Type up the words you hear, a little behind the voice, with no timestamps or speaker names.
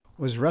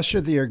Was Russia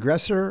the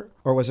aggressor,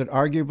 or was it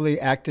arguably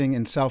acting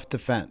in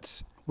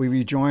self-defense? We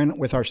rejoin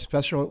with our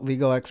special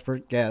legal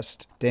expert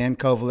guest, Dan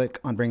Kovalik,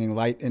 on bringing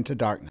light into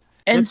darkness.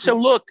 And so,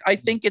 look, I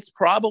think it's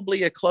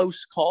probably a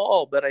close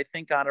call, but I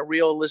think on a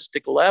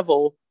realistic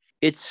level,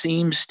 it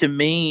seems to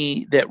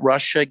me that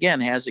Russia,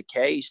 again, has a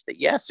case that,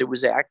 yes, it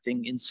was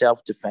acting in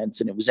self-defense,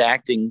 and it was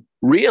acting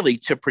really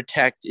to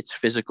protect its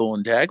physical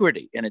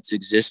integrity and its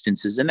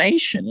existence as a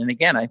nation. And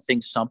again, I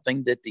think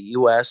something that the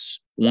U.S.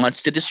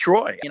 wants to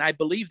destroy. And I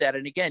believe that.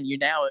 And again, you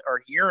now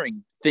are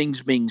hearing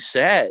things being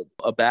said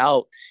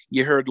about,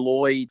 you heard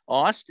Lloyd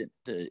Austin,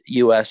 the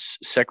U.S.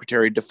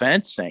 Secretary of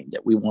Defense, saying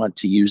that we want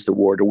to use the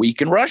war to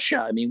weaken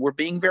Russia. I mean, we're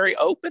being very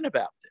open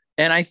about it.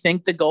 And I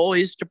think the goal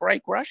is to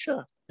break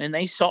Russia. And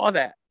they saw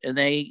that. And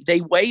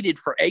they waited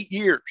for 8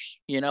 years,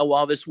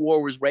 while this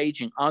war was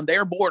raging on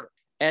their border,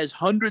 as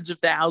hundreds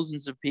of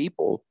thousands of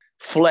people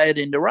fled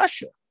into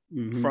Russia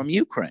from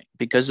Ukraine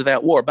because of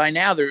that war. By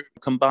now, they're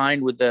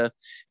combined with the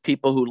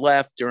people who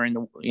left during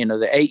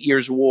the 8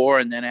 years war.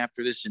 And then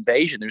after this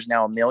invasion, there's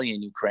now 1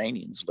 million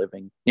Ukrainians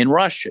living in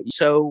Russia.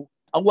 So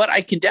what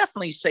I can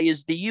definitely say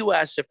is the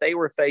U.S., if they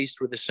were faced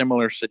with a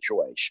similar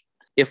situation,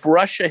 if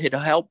Russia had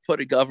helped put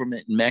a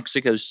government in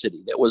Mexico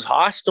City that was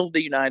hostile to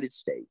the United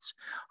States,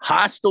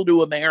 hostile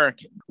to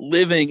Americans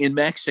living in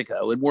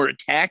Mexico, and were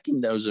attacking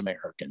those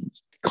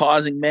Americans,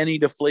 causing many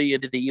to flee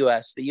into the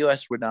U.S.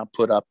 would not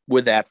put up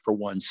with that for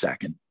 1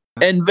 second.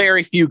 And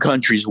very few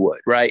countries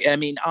would, right? I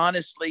mean,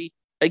 honestly,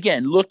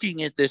 again,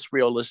 looking at this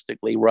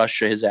realistically,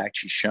 Russia has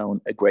actually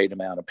shown a great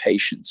amount of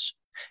patience,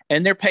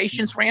 and their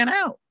patience ran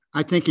out.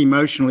 I think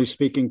emotionally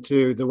speaking,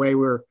 too, the way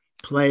we're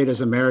played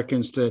as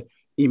Americans to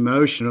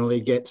emotionally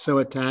get so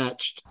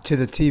attached to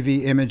the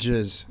TV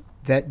images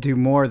that do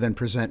more than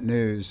present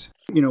news.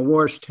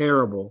 War's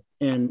terrible,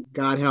 and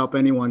God help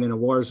anyone in a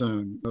war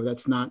zone. No,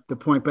 that's not the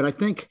point. But I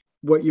think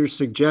what you're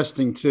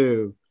suggesting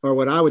too, or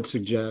what I would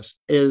suggest,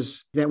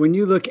 is that when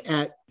you look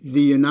at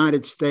the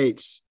United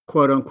States,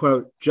 quote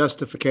unquote,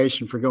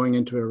 justification for going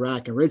into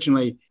Iraq,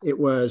 originally it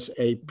was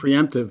a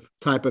preemptive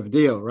type of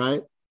deal,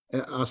 right?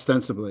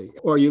 Ostensibly.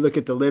 Or you look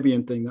at the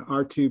Libyan thing, the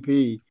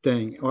R2P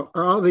thing, or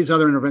all these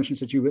other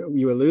interventions that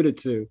you alluded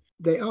to,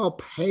 they all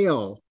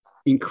pale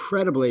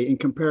incredibly in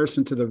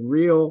comparison to the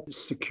real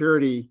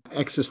security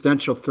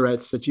existential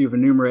threats that you've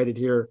enumerated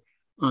here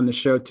on the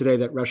show today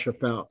that Russia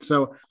felt.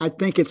 So I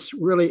think it's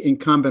really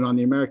incumbent on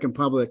the American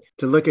public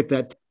to look at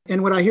that.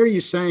 And what I hear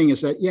you saying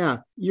is that, yeah,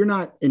 you're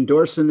not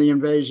endorsing the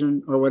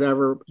invasion or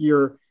whatever.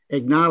 You're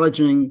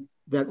acknowledging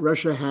that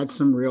Russia had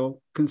some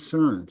real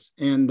concerns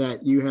and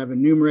that you have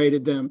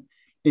enumerated them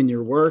in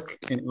your work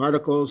and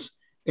articles.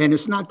 And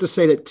it's not to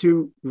say that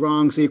two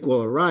wrongs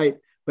equal a right,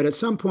 but at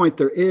some point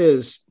there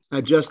is a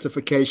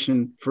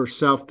justification for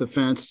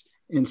self-defense.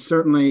 And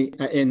certainly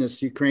in this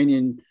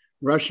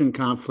Ukrainian-Russian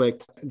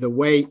conflict, the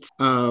weight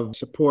of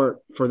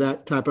support for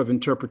that type of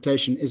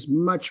interpretation is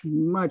much,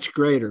 much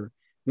greater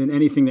than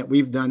anything that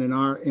we've done in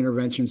our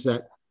interventions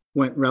that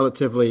went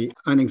relatively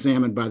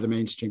unexamined by the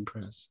mainstream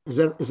press. Is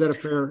that a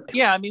fair?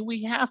 Yeah, I mean,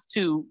 we have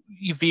to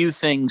view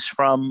things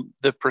from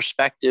the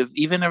perspective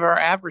even of our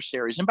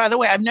adversaries. And by the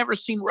way, I've never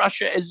seen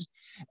Russia as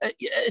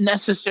a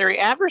necessary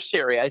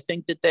adversary. I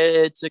think that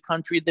it's a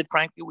country that,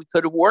 frankly, we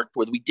could have worked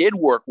with. We did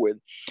work with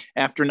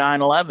after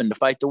 9/11 to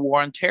fight the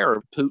war on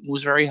terror. Putin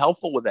was very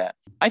helpful with that.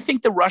 I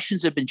think the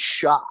Russians have been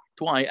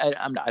shocked. Well,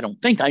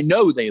 I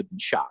know they have been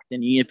shocked.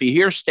 And if you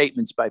hear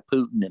statements by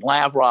Putin and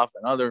Lavrov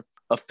and other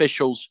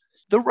officials,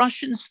 the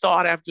Russians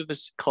thought after the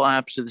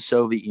collapse of the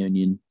Soviet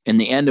Union and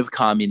the end of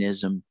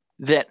communism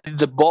that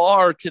the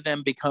bar to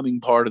them becoming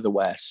part of the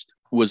West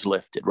was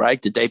lifted,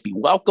 right? That they'd be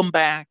welcomed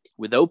back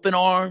with open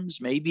arms,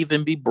 maybe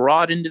even be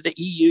brought into the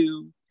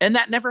EU. And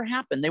that never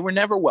happened. They were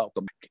never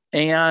welcomed.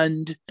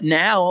 And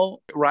now,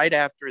 right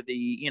after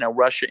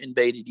Russia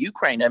invaded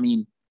Ukraine, I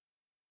mean,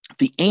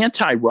 the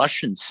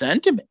anti-Russian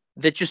sentiment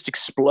that just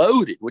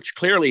exploded, which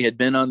clearly had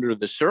been under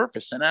the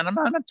surface. And I'm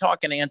not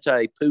talking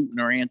anti-Putin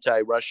or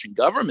anti-Russian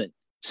government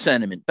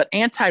sentiment, but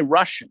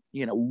anti-Russian,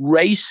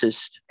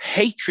 racist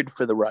hatred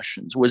for the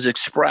Russians was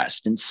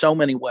expressed in so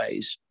many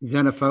ways.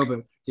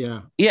 Xenophobic.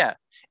 Yeah. Yeah.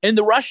 And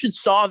the Russians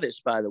saw this,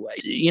 by the way.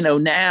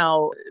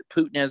 Now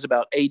Putin has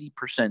about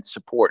 80%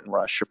 support in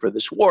Russia for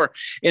this war.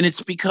 And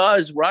it's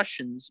because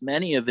Russians,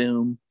 many of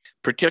whom,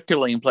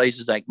 particularly in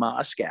places like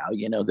Moscow,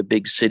 the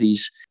big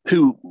cities,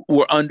 who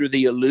were under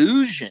the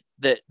illusion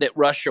that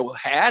Russia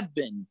had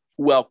been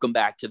welcomed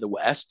back to the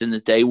West and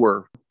that they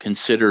were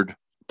considered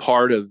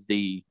part of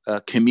the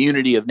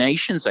community of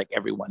nations like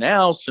everyone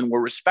else and were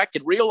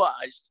respected,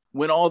 realized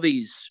when all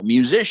these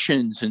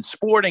musicians and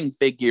sporting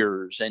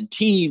figures and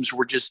teams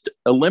were just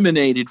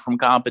eliminated from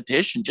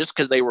competition just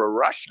because they were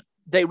Russian,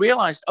 they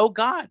realized, oh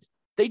God,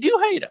 they do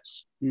hate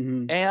us.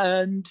 Mm-hmm.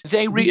 And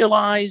they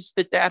realized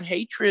that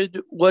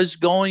hatred was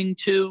going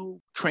to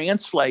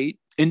translate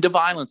into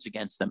violence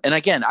against them. And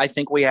again, I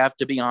think we have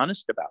to be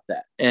honest about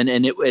that. And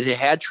it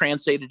had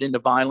translated into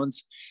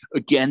violence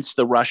against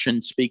the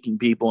Russian-speaking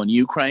people in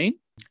Ukraine,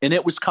 and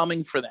it was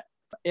coming for them.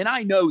 And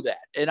I know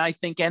that. And I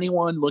think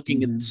anyone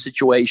looking at the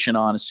situation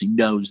honestly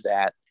knows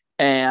that.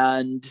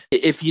 And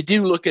if you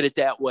do look at it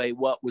that way,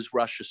 what was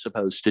Russia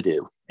supposed to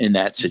do in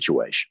that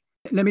situation?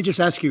 Let me just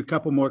ask you a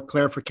couple more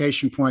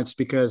clarification points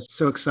because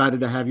so excited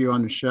to have you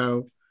on the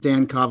show.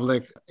 Dan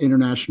Kovalik,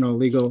 international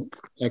legal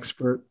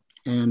expert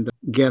and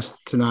guest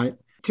tonight.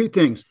 Two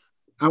things.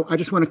 I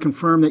just want to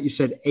confirm that you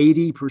said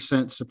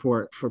 80%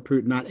 support for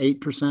Putin, not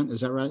 8%. Is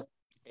that right?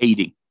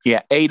 80.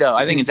 Yeah, 80.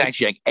 I think it's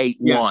actually like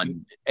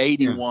 81. Yeah.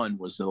 81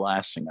 was the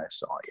last thing I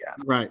saw. Yeah.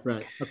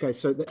 Right. Okay.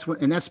 So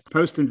that's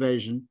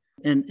post-invasion.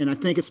 And I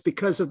think it's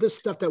because of this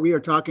stuff that we are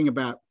talking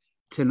about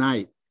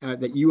tonight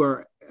that you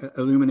are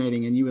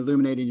illuminating and you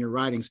illuminate in your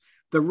writings.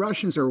 The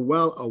Russians are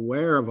well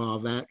aware of all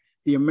that.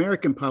 The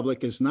American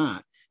public is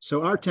not.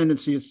 So our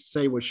tendency is to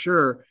say, well,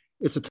 sure,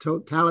 it's a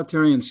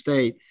totalitarian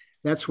state.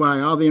 That's why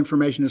all the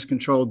information is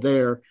controlled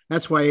there.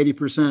 That's why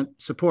 80%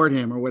 support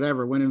him or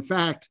whatever. When in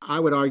fact, I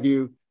would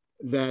argue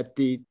that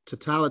the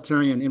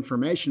totalitarian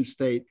information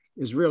state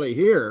is really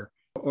here,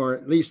 or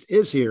at least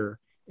is here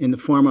in the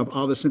form of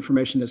all this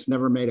information that's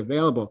never made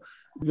available.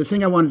 The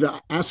thing I wanted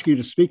to ask you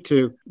to speak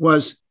to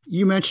was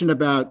you mentioned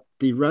about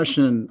the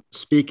Russian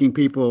speaking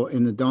people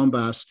in the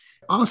Donbass.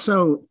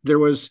 Also, there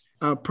was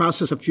a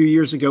process a few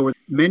years ago where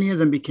many of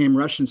them became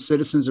Russian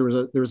citizens. There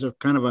was a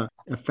kind of a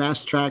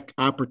fast track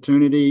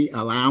opportunity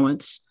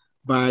allowance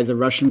by the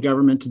Russian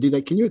government to do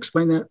that. Can you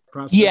explain that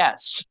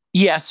process?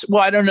 Yes.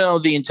 Well, I don't know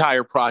the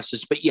entire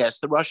process, but yes,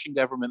 the Russian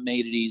government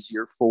made it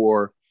easier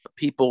for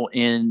people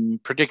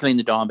particularly in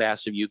the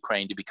Donbass of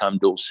Ukraine, to become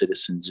dual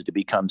citizens and to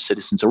become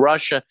citizens of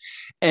Russia.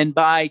 And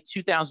by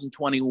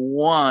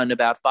 2021,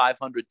 about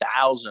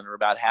 500,000 or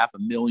about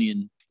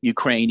 500,000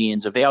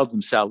 Ukrainians availed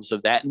themselves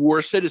of that and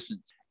were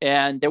citizens.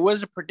 And there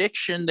was a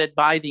prediction that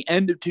by the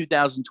end of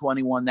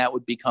 2021, that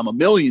would become 1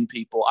 million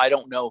people. I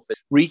don't know if it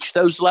reached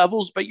those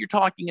levels, but you're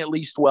talking at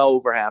least well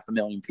over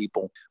 500,000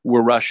 people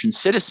were Russian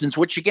citizens,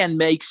 which again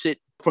makes it,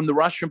 from the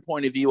Russian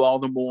point of view, all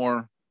the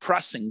more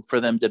pressing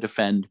for them to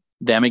defend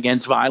them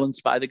against violence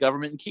by the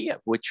government in Kiev,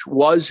 which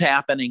was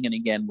happening and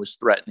again was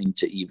threatening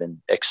to even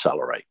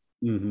accelerate.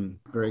 Mm-hmm.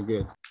 Very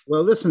good.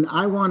 Well, listen,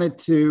 I wanted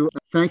to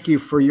thank you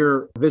for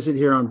your visit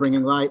here on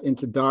Bringing Light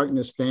into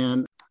Darkness,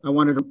 Dan. I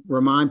wanted to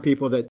remind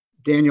people that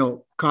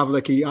Daniel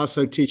Kovalik, he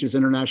also teaches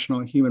international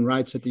human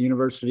rights at the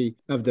University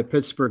of the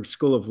Pittsburgh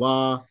School of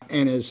Law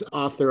and is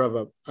author of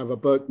a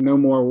book, No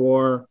More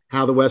War,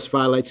 How the West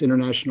Violates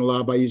International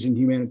Law by Using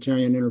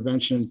Humanitarian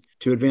Intervention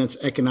to Advance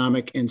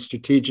Economic and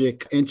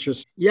Strategic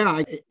Interests.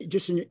 Yeah,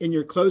 just in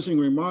your closing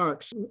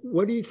remarks,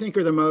 what do you think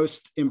are the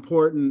most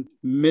important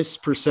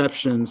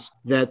misperceptions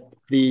that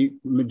the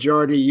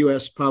majority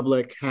U.S.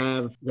 public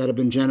have that have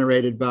been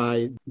generated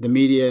by the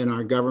media and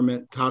our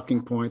government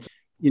talking points?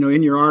 You know,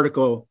 in your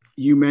article,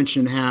 you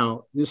mentioned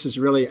how this is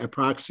really a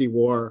proxy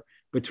war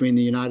between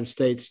the United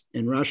States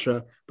and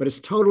Russia, but it's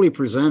totally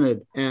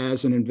presented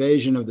as an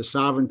invasion of the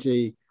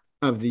sovereignty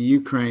of the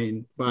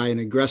Ukraine by an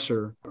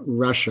aggressor,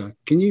 Russia.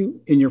 Can you,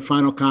 in your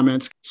final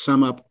comments,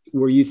 sum up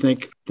where you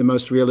think the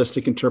most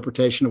realistic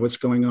interpretation of what's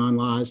going on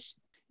lies?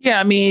 Yeah,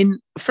 I mean,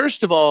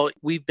 first of all,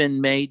 we've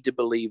been made to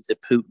believe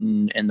that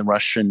Putin and the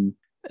Russian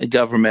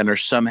government are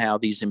somehow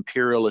these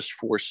imperialist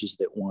forces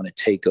that want to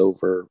take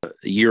over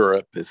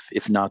Europe,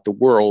 if not the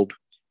world.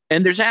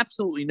 And there's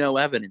absolutely no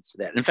evidence of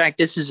that. In fact,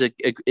 this is an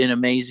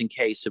amazing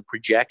case of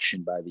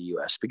projection by the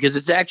U.S. because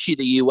it's actually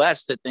the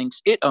U.S. that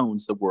thinks it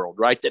owns the world,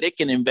 right? That it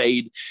can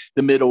invade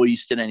the Middle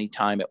East at any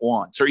time it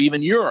wants, or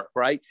even Europe,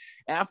 right?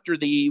 After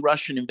the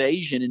Russian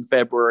invasion in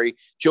February,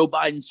 Joe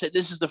Biden said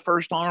this is the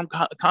first armed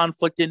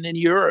conflict in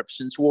Europe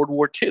since World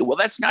War II. Well,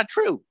 that's not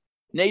true.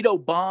 NATO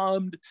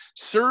bombed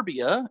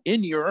Serbia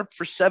in Europe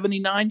for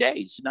 79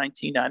 days in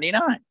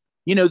 1999.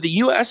 You know, the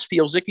U.S.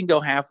 feels it can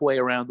go halfway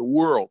around the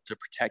world to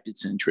protect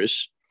its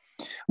interests.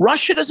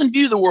 Russia doesn't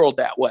view the world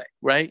that way,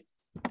 right?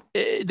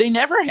 They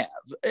never have.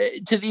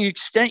 To the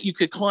extent you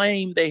could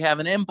claim they have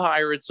an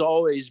empire, it's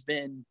always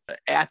been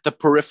at the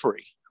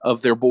periphery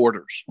of their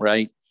borders,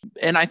 right?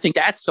 And I think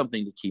that's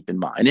something to keep in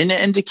mind.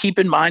 And to keep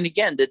in mind,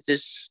 again, that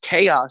this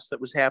chaos that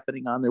was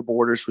happening on their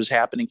borders was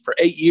happening for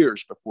 8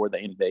 years before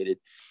they invaded.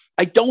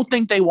 I don't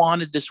think they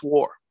wanted this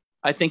war.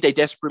 I think they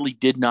desperately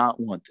did not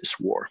want this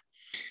war,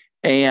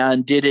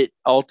 and did it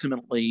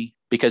ultimately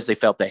because they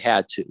felt they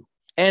had to.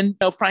 And you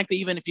know, frankly,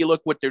 even if you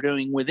look what they're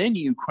doing within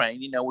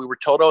Ukraine, you know, we were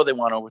told, they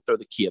want to overthrow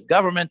the Kiev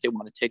government. They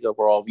want to take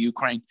over all of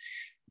Ukraine.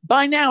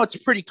 By now, it's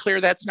pretty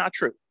clear that's not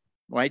true,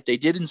 right? They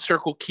did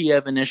encircle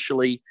Kiev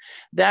initially.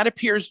 That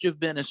appears to have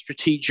been a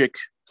strategic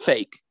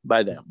fake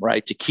by them,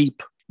 right? To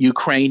keep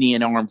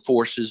Ukrainian armed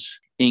forces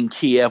in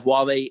Kiev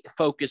while they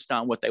focused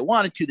on what they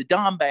wanted to, the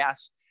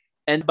Donbass.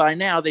 And by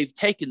now, they've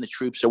taken the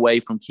troops away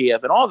from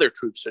Kiev, and all their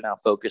troops are now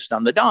focused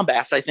on the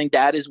Donbass. I think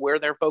that is where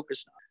they're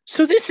focused on.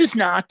 So this is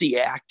not the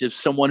act of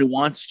someone who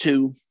wants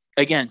to,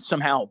 again,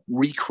 somehow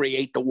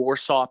recreate the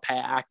Warsaw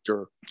Pact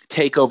or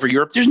take over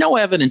Europe. There's no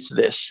evidence of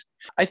this.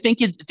 I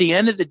think at the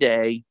end of the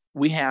day,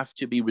 we have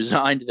to be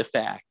resigned to the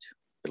fact,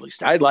 at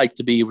least I'd like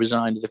to be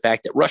resigned to the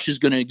fact that Russia is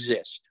going to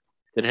exist,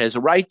 that it has a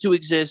right to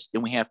exist,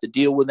 and we have to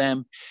deal with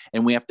them,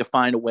 and we have to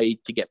find a way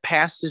to get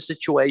past this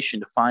situation,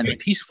 to find a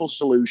peaceful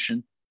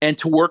solution. and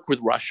to work with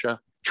Russia,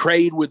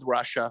 trade with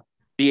Russia,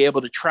 be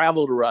able to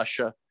travel to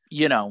Russia.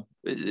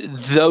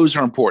 Those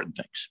are important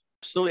things.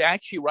 So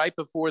actually, right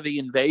before the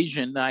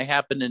invasion, I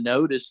happened to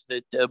notice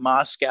that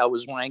Moscow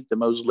was ranked the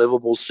most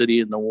livable city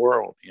in the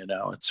world.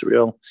 It's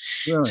really?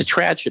 It's a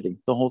tragedy.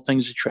 The whole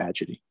thing's a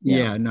tragedy.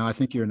 Yeah, no, I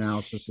think your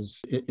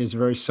analysis is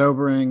very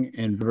sobering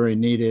and very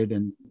needed.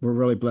 And we're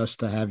really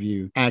blessed to have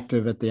you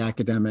active at the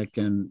academic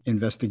and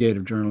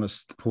investigative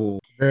journalist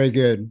pool. Very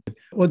good.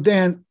 Well,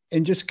 Dan,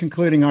 in just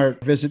concluding our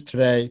visit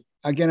today,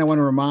 again, I want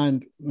to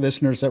remind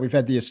listeners that we've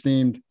had the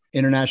esteemed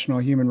international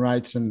human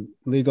rights and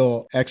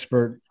legal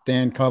expert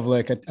Dan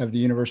Kovalik of the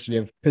University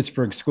of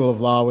Pittsburgh School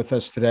of Law with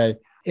us today.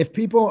 If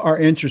people are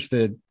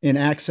interested in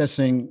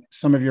accessing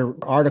some of your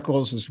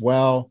articles as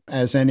well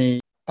as any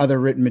other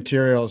written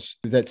materials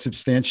that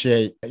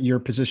substantiate your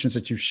positions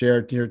that you've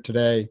shared here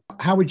today,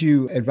 how would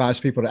you advise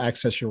people to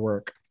access your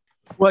work?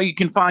 Well, you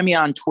can find me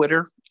on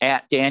Twitter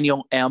at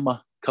Daniel M.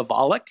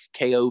 Kovalik,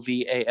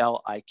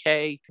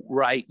 Kovalik.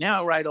 Right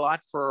now, I write a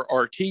lot for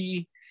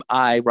RT.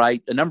 I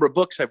write a number of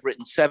books. I've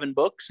written 7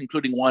 books,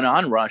 including one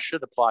on Russia,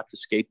 The Plot to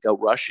Scapegoat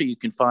Russia. You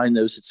can find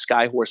those at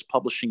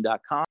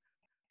skyhorsepublishing.com.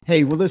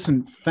 Hey, well,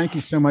 listen, thank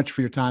you so much for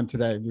your time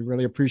today. We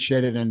really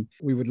appreciate it. And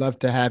we would love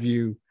to have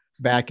you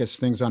back as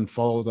things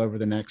unfold over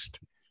the next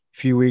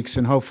few weeks.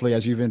 And hopefully,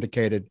 as you've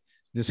indicated,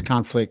 this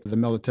conflict, the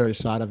military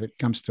side of it,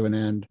 comes to an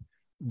end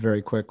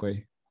very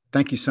quickly.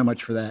 Thank you so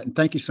much for that. And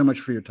thank you so much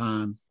for your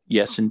time.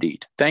 Yes,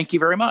 indeed. Thank you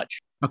very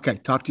much.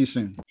 Okay. Talk to you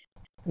soon.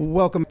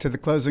 Welcome to the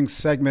closing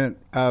segment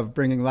of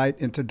Bringing Light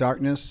into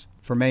Darkness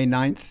for May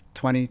 9th,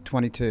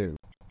 2022.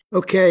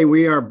 Okay,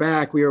 we are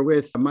back. We are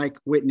with Mike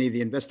Whitney,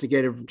 the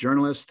investigative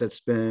journalist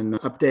that's been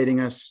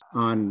updating us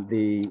on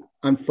the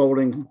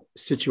unfolding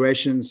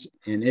situations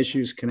and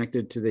issues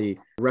connected to the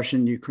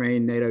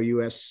Russian-Ukraine,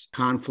 NATO-US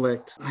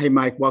conflict. Hey,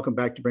 Mike, welcome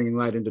back to Bringing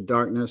Light into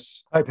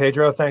Darkness. Hi,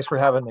 Pedro. Thanks for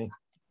having me.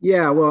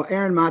 Yeah, well,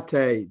 Aaron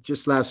Mate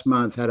just last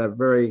month had a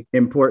very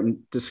important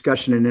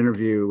discussion and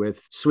interview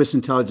with Swiss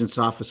intelligence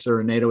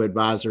officer and NATO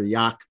advisor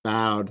Jaak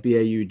Baud,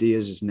 B-A-U-D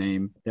is his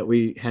name, that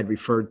we had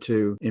referred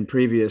to in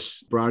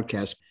previous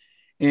broadcasts.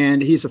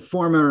 And he's a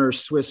former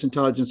Swiss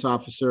intelligence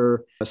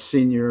officer, a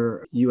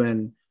senior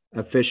UN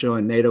official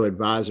and NATO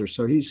advisor.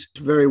 So he's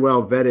very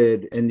well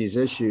vetted in these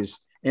issues.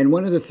 And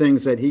one of the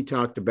things that he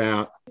talked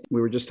about,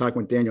 we were just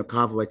talking with Daniel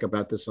Kovalik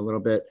about this a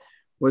little bit,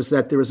 was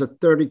that there was a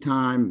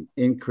 30-time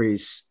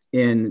increase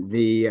in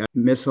the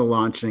missile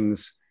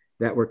launchings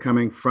that were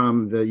coming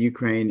from the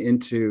Ukraine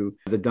into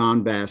the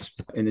Donbass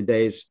in the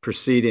days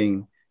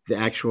preceding the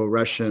actual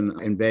Russian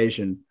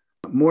invasion.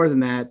 More than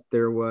that,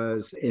 there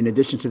was, in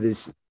addition to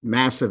this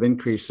massive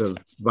increase of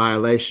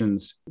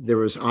violations, there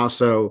was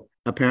also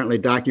apparently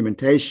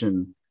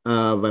documentation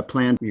of a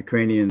planned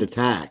Ukrainian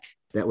attack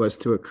that was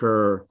to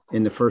occur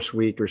in the first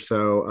week or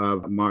so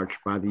of March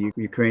by the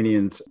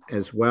Ukrainians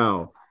as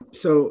well.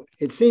 So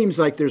it seems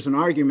like there's an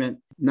argument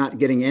not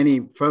getting any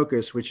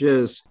focus, which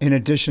is, in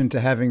addition to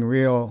having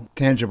real,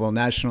 tangible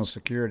national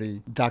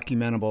security,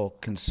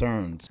 documentable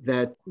concerns,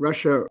 that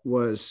Russia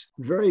was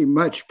very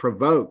much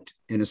provoked,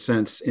 in a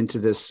sense, into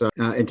this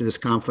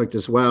conflict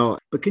as well.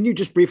 But can you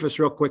just brief us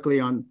real quickly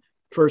on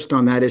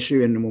that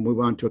issue, and we'll move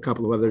on to a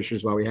couple of other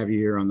issues while we have you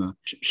here on the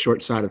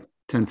short side of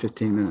 10,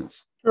 15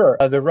 minutes. Sure.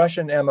 The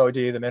Russian MOD,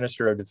 the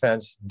Minister of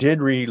Defense,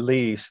 did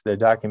release the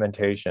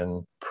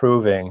documentation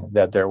proving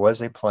that there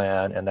was a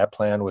plan, and that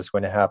plan was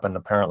going to happen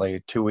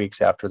apparently 2 weeks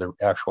after the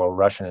actual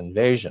Russian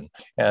invasion.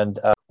 And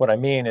what I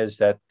mean is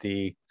that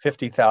the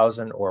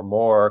 50,000 or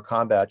more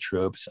combat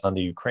troops on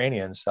the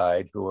Ukrainian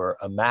side who were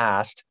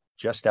amassed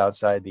just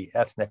outside the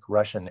ethnic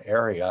Russian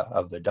area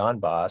of the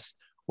Donbass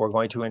were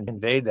going to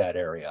invade that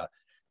area.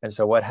 And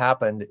so what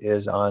happened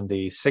is on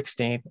the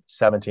 16th,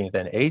 17th,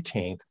 and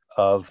 18th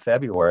of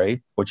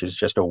February, which is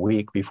just a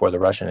week before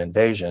the Russian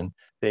invasion,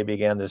 they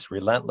began this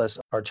relentless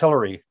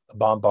artillery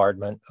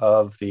bombardment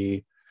of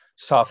the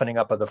softening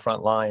up of the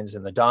front lines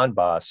in the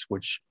Donbass,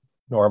 which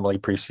normally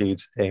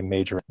precedes a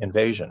major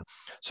invasion.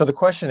 So the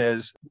question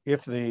is,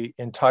 if the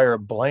entire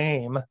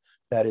blame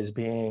that is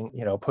being,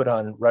 put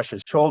on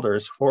Russia's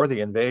shoulders for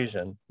the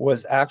invasion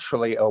was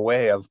actually a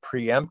way of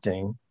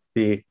preempting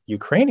the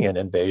Ukrainian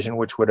invasion,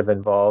 which would have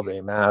involved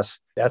a mass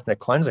ethnic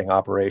cleansing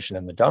operation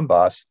in the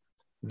Donbass,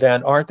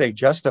 then aren't they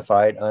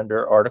justified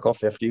under Article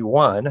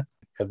 51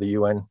 of the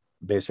UN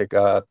Basic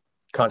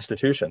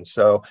Constitution?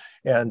 So,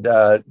 and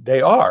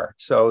they are.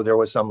 So there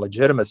was some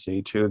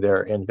legitimacy to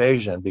their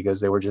invasion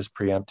because they were just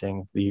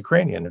preempting the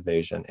Ukrainian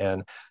invasion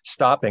and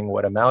stopping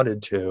what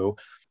amounted to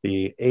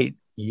the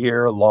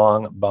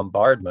 8-year-long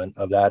bombardment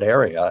of that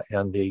area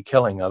and the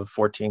killing of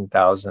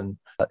 14,000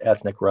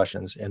 ethnic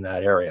Russians in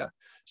that area.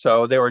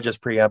 So they were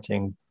just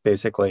preempting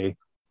basically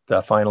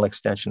the final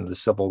extension of the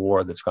civil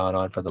war that's gone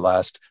on for the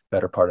last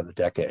better part of the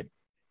decade.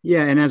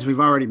 Yeah, and as we've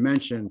already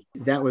mentioned,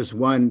 that was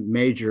one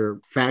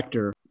major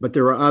factor, but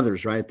there were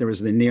others, right? There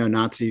was the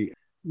neo-Nazi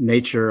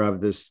nature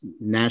of this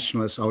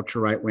nationalist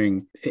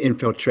ultra-right-wing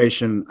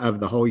infiltration of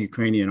the whole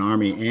Ukrainian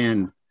army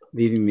and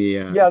leading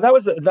the. Yeah, that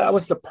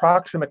was the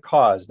proximate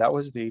cause. That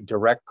was the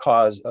direct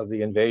cause of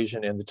the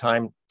invasion in the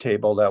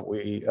timetable that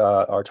we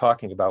are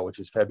talking about, which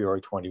is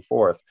February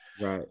 24th.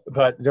 Right.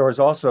 But there was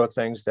also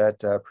things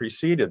that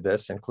preceded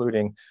this,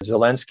 including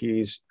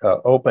Zelensky's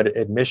open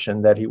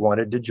admission that he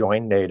wanted to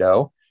join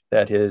NATO,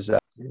 that his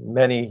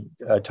many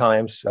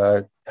times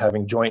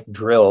having joint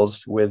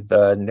drills with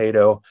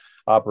NATO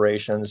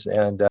operations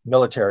and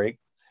military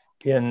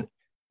in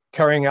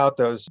carrying out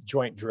those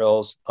joint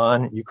drills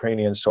on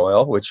Ukrainian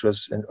soil, which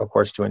was, of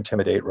course, to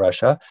intimidate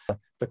Russia.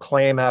 The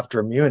claim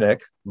after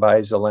Munich by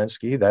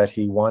Zelensky that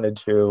he wanted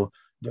to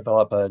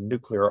develop a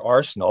nuclear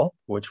arsenal,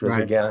 which was,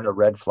 again, a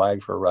red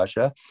flag for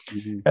Russia.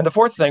 Mm-hmm. And the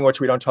fourth thing,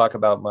 which we don't talk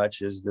about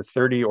much, is the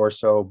 30 or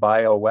so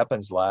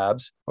bioweapons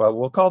labs. Well,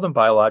 we'll call them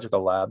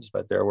biological labs,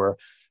 but there were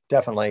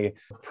definitely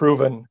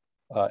proven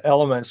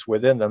elements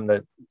within them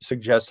that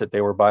suggest that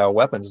they were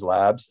bioweapons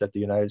labs that the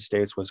United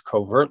States was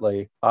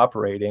covertly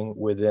operating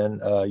within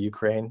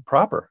Ukraine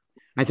proper.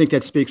 I think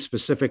that speaks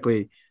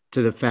specifically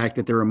to the fact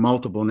that there are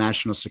multiple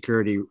national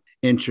security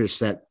interests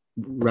that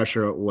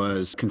Russia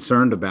was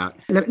concerned about.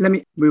 Let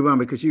me move on,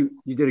 because you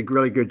did a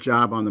really good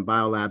job on the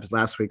biolabs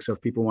last week. So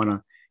if people want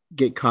to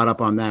get caught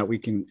up on that, we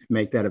can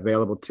make that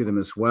available to them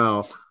as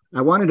well.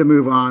 I wanted to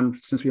move on,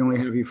 since we only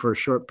have you for a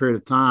short period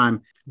of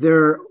time.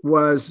 There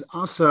was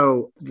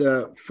also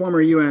the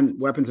former UN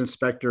weapons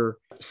inspector,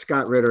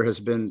 Scott Ritter, has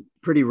been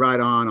pretty right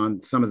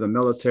on some of the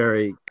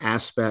military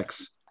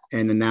aspects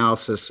and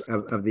analysis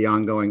of the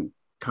ongoing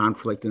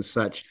conflict and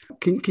such.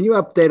 Can you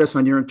update us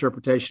on your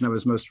interpretation of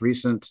his most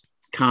recent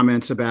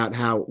comments about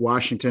how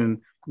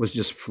Washington was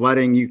just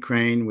flooding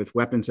Ukraine with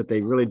weapons that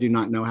they really do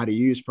not know how to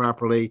use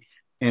properly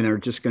and are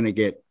just going to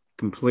get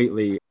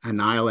completely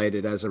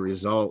annihilated as a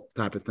result,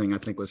 type of thing, I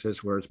think was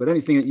his words. But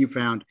anything that you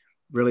found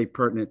really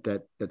pertinent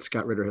that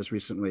Scott Ritter has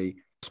recently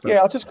spoken?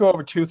 Yeah, I'll just go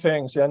over two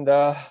things. And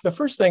the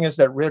first thing is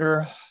that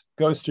Ritter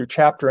goes through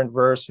chapter and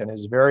verse in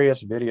his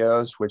various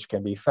videos, which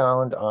can be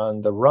found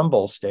on the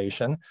Rumble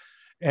station.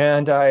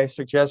 And I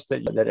suggest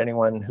that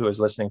anyone who is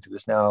listening to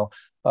this now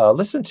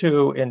listen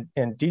to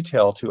in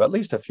detail to at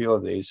least a few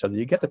of these, so that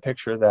you get the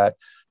picture that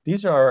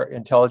these are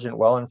intelligent,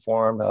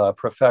 well-informed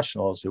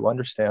professionals who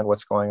understand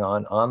what's going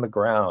on the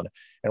ground.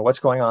 And what's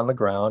going on the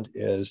ground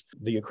is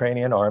the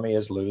Ukrainian army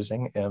is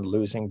losing, and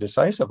losing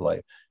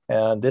decisively.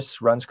 And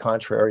this runs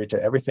contrary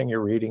to everything you're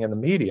reading in the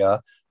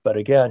media. But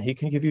again, he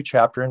can give you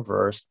chapter and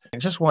verse.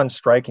 And just one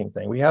striking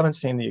thing, we haven't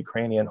seen the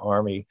Ukrainian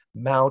army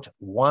mount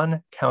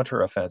one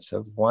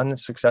counteroffensive, one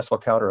successful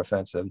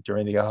counteroffensive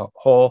during the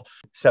whole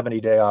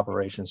 70-day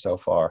operation so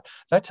far.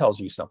 That tells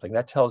you something.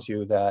 That tells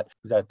you that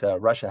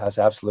Russia has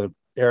absolute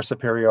air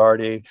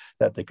superiority,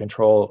 that they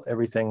control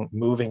everything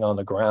moving on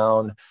the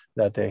ground,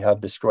 that they have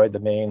destroyed the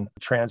main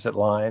transit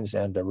lines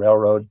and the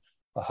railroad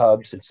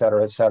hubs, et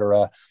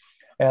cetera,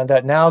 and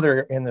that now they're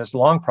in this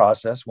long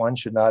process. One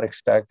should not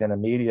expect an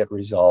immediate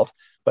result,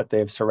 but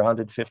they've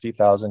surrounded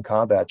 50,000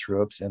 combat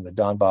troops in the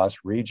Donbass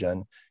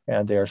region,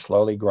 and they are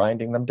slowly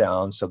grinding them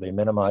down so they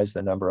minimize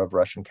the number of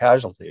Russian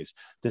casualties.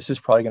 This is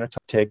probably going to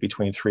take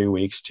between 3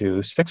 weeks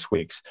to 6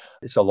 weeks.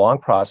 It's a long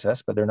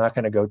process, but they're not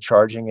going to go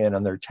charging in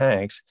on their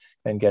tanks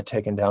and get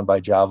taken down by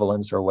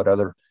javelins or what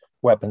other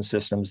weapon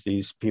systems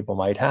these people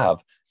might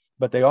have.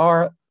 But they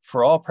are,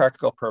 for all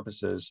practical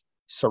purposes,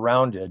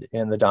 surrounded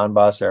in the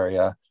Donbass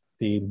area.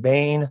 The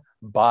main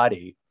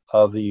body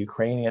of the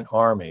Ukrainian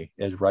army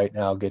is right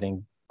now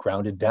getting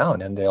grounded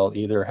down, and they'll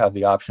either have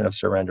the option of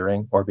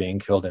surrendering or being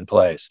killed in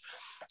place.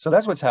 So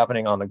that's what's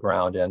happening on the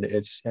ground, and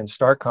it's in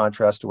stark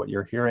contrast to what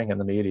you're hearing in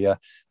the media.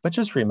 But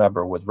just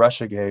remember, with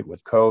Russiagate,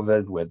 with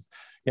COVID, with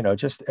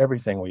just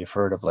everything we've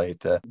heard of late,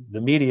 the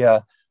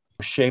media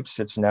shapes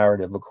its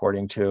narrative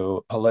according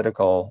to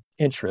political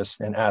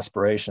interests and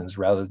aspirations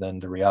rather than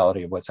the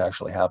reality of what's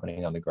actually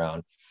happening on the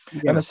ground.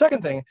 Yeah. And the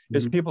second thing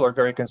is people are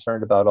very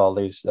concerned about all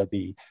these,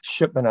 the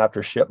shipment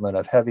after shipment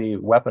of heavy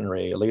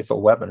weaponry,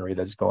 lethal weaponry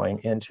that's going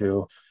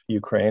into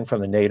Ukraine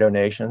from the NATO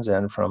nations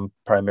and from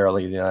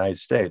primarily the United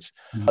States.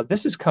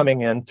 This is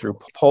coming in through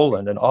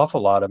Poland. An awful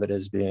lot of it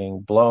is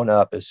being blown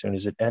up as soon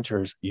as it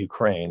enters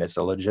Ukraine. It's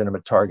a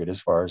legitimate target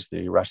as far as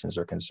the Russians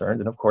are concerned.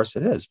 And of course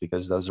it is,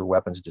 because those are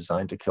weapons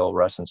designed to kill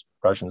Russian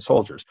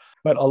soldiers.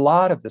 But a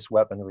lot of this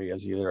weaponry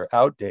is either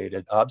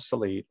outdated,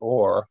 obsolete,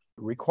 or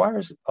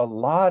requires a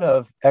lot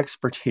of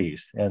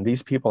expertise. And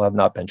these people have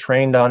not been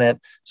trained on it.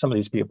 Some of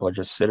these people are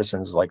just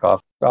citizens like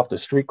off the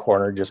street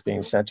corner, just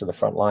being sent to the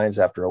front lines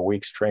after a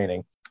week's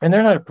training. And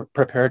they're not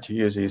prepared to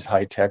use these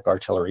high-tech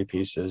artillery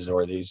pieces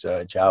or these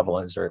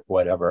javelins or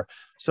whatever.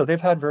 So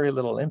they've had very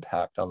little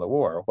impact on the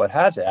war. What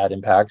has had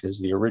impact is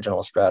the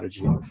original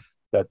strategy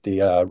that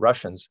the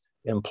Russians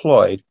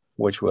employed,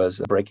 which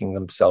was breaking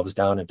themselves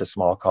down into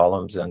small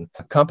columns and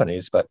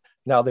companies. But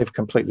now they've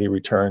completely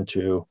returned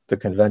to the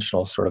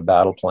conventional sort of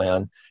battle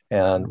plan,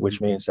 and which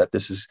means that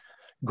this is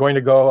going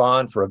to go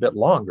on for a bit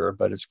longer,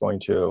 but it's going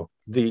to,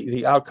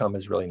 the outcome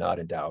is really not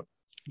in doubt.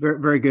 Very,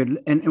 very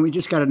good. And we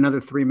just got another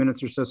 3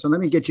 minutes or so. So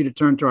let me get you to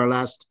turn to our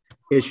last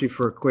issue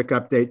for a quick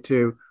update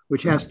too,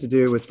 which has to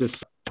do with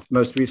this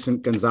most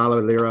recent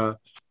Gonzalo Lira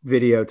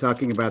video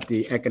talking about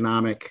the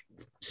economic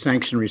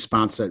sanction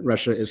response that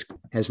Russia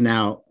has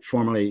now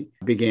formally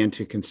began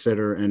to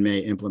consider and may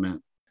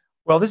implement.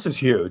 Well, this is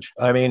huge.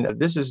 I mean,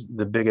 this is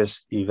the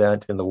biggest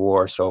event in the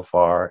war so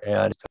far,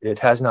 and it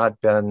has not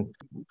gotten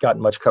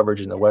much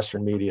coverage in the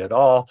Western media at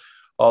all,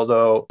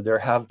 although there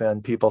have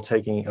been people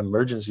taking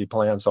emergency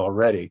plans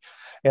already.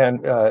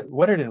 And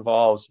what it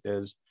involves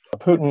is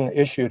Putin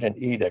issued an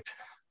edict,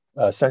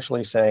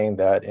 essentially saying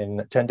that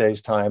in 10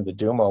 days' time, the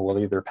Duma will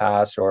either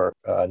pass or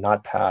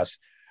not pass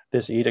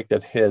this edict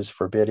of his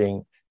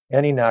forbidding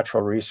any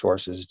natural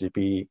resources to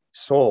be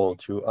sold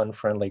to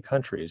unfriendly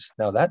countries.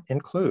 Now, that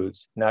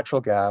includes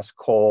natural gas,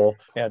 coal,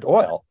 and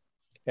oil.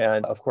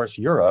 And of course,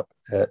 Europe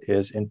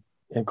is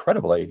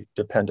incredibly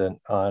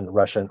dependent on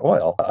Russian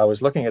oil. I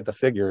was looking at the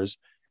figures,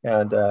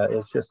 and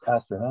it's just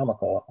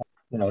astronomical.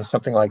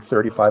 Something like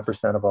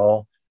 35% of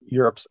all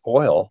Europe's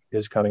oil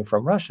is coming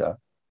from Russia.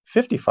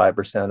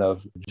 55%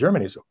 of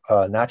Germany's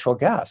natural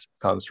gas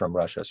comes from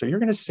Russia. So you're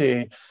going to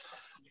see,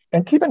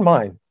 and keep in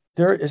mind,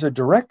 there is a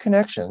direct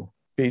connection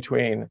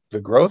between the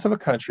growth of a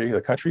country,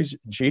 the country's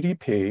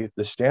GDP,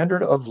 the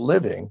standard of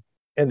living,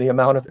 and the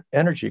amount of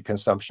energy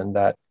consumption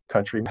that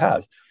country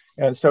has.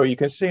 And so you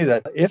can see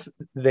that if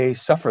they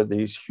suffer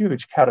these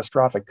huge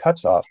catastrophic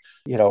cuts off,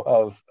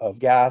 of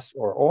gas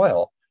or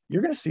oil,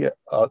 you're going to see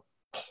a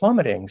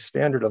plummeting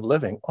standard of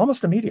living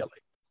almost immediately.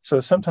 So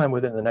sometime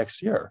within the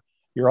next year,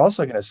 you're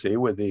also going to see,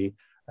 with the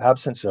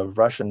absence of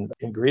Russian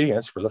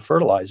ingredients for the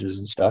fertilizers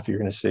and stuff, you're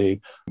going to see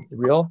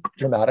real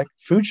dramatic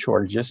food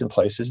shortages in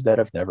places that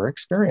have never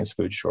experienced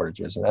food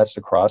shortages, and that's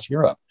across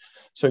Europe.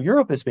 So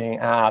Europe is being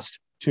asked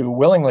to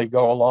willingly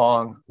go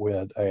along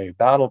with a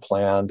battle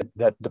plan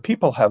that the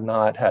people have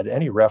not had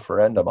any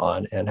referendum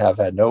on and have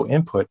had no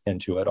input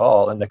into at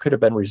all, and that could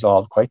have been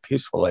resolved quite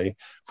peacefully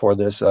for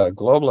this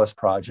globalist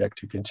project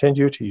to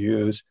continue to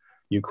use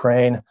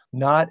Ukraine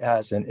not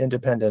as an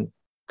independent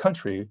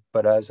country,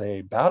 but as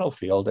a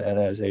battlefield and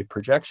as a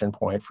projection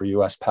point for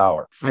U.S.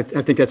 power. I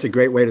think that's a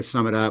great way to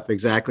sum it up.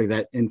 Exactly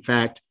that. In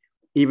fact,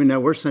 even though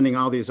we're sending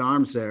all these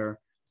arms there,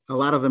 a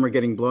lot of them are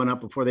getting blown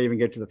up before they even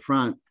get to the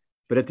front.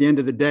 But at the end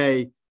of the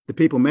day, the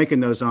people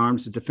making those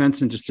arms, the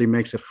defense industry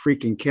makes a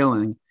freaking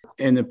killing.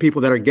 And the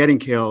people that are getting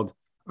killed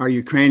are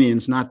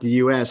Ukrainians, not the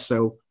U.S.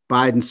 So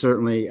Biden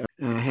certainly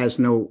has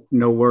no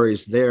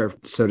worries there,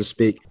 so to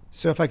speak.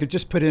 So if I could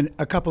just put in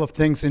a couple of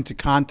things into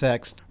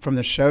context from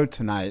the show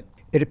tonight.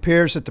 It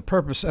appears that the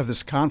purpose of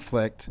this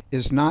conflict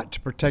is not to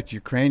protect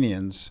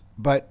Ukrainians,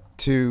 but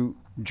to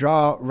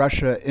draw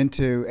Russia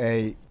into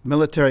a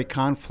military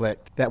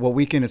conflict that will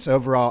weaken its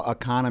overall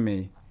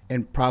economy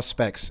and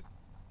prospects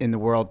in the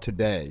world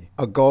today,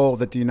 a goal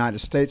that the United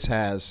States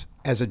has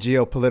as a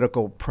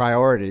geopolitical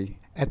priority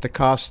at the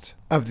cost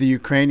of the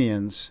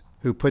Ukrainians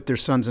who put their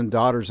sons and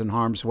daughters in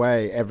harm's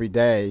way every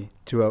day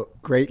to a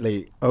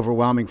greatly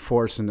overwhelming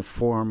force in the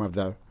form of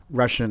the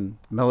Russian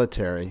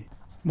military.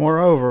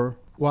 Moreover,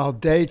 while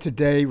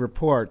day-to-day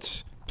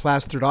reports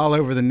plastered all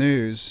over the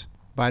news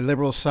by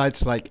liberal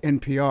sites like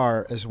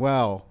NPR as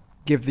well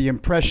give the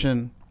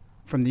impression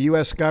from the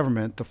U.S.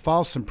 government, the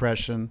false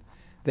impression,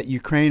 that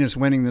Ukraine is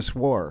winning this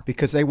war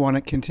because they want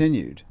it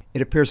continued.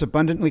 It appears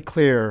abundantly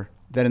clear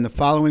that in the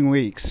following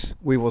weeks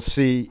we will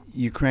see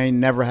Ukraine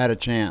never had a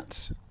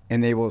chance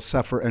and they will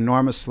suffer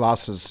enormous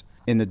losses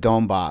in the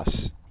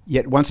Donbass.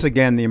 Yet once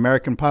again, the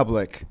American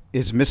public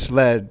is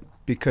misled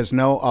because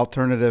no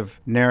alternative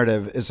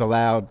narrative is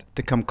allowed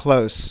to come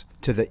close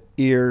to the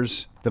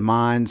ears, the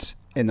minds,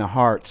 and the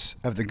hearts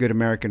of the good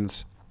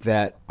Americans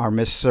that are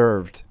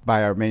misserved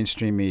by our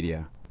mainstream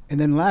media. And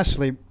then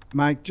lastly,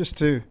 Mike, just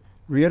to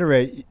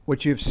reiterate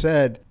what you've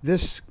said,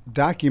 this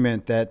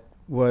document that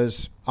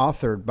was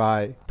authored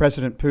by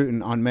President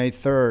Putin on May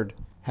 3rd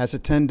has a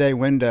 10-day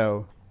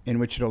window in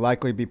which it'll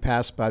likely be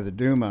passed by the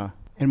Duma.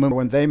 And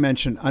when they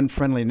mention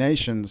unfriendly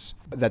nations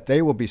that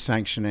they will be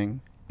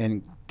sanctioning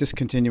and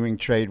discontinuing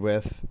trade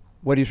with,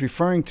 what he's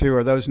referring to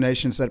are those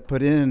nations that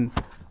put in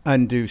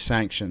undue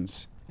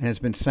sanctions and has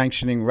been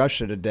sanctioning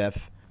Russia to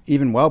death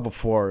even well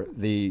before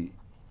the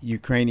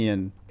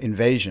Ukrainian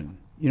invasion.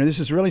 This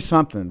is really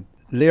something.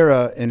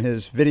 Lira, in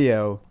his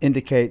video,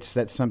 indicates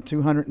that some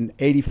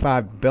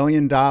 $285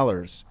 billion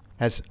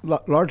has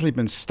largely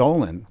been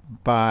stolen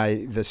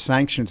by the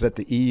sanctions that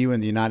the EU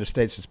and the United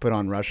States has put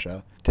on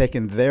Russia,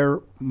 taken their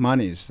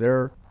monies,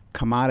 their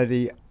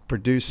commodity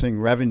producing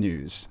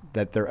revenues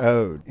that they're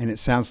owed. And it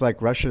sounds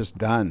like Russia's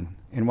done.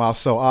 And while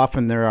so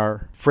often there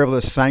are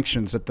frivolous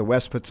sanctions that the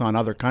West puts on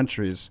other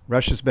countries,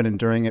 Russia's been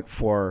enduring it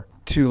for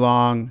too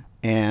long,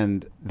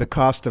 and the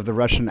cost of the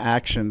Russian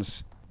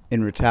actions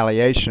in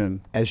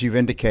retaliation, as you've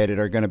indicated,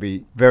 are going to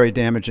be very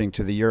damaging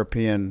to the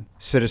European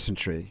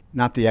citizenry,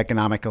 not the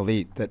economic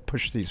elite that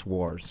push these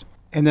wars.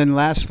 And then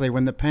lastly,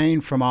 when the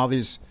pain from all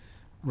these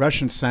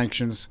Russian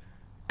sanctions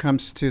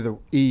comes to the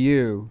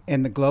EU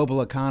and the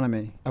global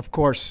economy, of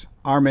course,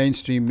 our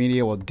mainstream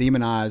media will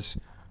demonize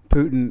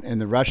Putin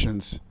and the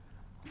Russians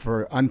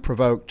for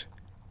unprovoked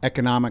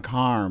economic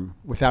harm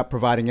without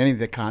providing any of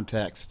the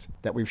context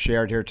that we've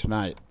shared here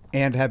tonight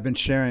and have been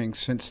sharing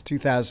since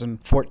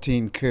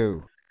 2014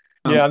 coup.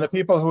 Yeah, and the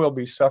people who will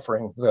be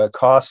suffering the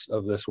costs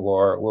of this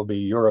war will be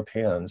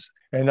Europeans.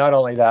 And not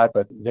only that,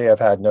 but they have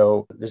had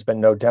there's been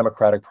no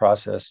democratic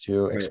process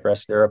to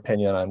express their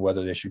opinion on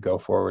whether they should go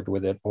forward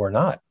with it or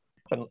not.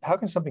 And how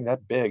can something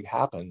that big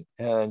happen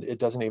and it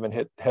doesn't even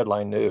hit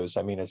headline news?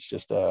 I mean, it's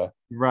just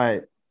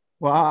right.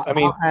 Well,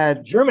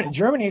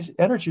 Germany's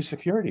energy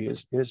security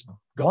is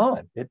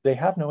gone. They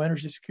have no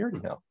energy security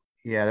now.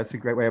 Yeah, that's a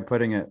great way of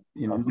putting it.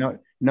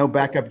 No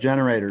backup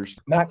generators.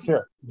 Max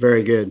here.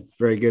 Very good,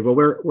 very good. Well,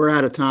 we're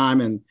out of time,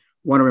 and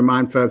want to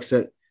remind folks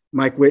that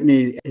Mike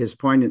Whitney, his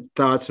poignant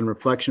thoughts and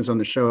reflections on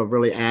the show have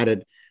really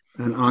added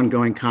an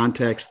ongoing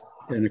context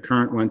and a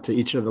current one to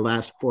each of the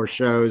last 4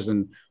 shows.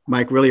 And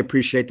Mike, really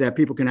appreciate that.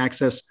 People can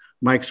access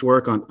Mike's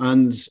work on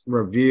UN's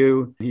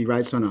Review. He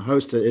writes on a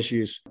host of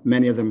issues,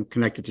 many of them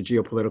connected to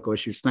geopolitical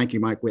issues. Thank you,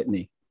 Mike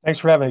Whitney. Thanks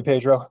for having me,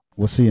 Pedro.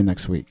 We'll see you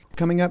next week.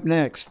 Coming up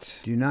next,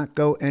 do not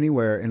go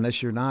anywhere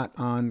unless you're not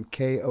on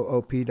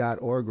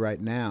koop.org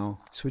right now.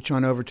 Switch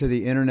on over to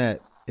the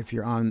internet if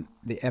you're on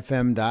the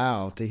FM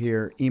dial to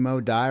hear Emo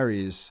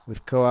Diaries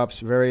with Co-op's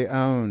very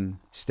own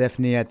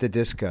Stephanie at the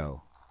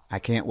Disco. I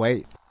can't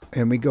wait.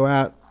 And we go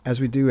out,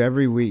 as we do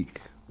every week,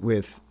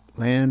 with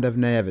Land of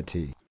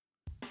Naivety.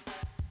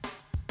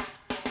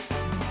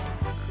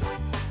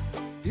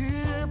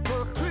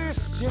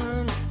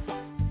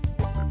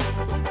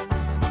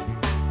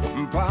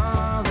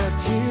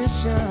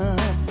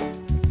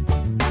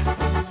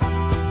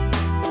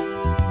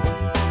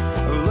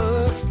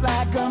 Looks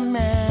like a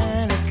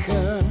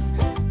mannequin.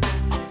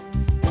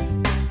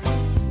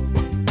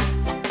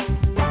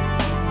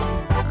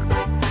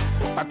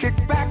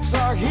 Kickbacks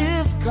are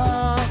his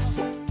cause.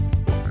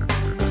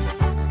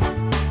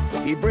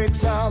 He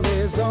breaks all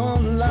his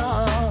own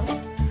laws.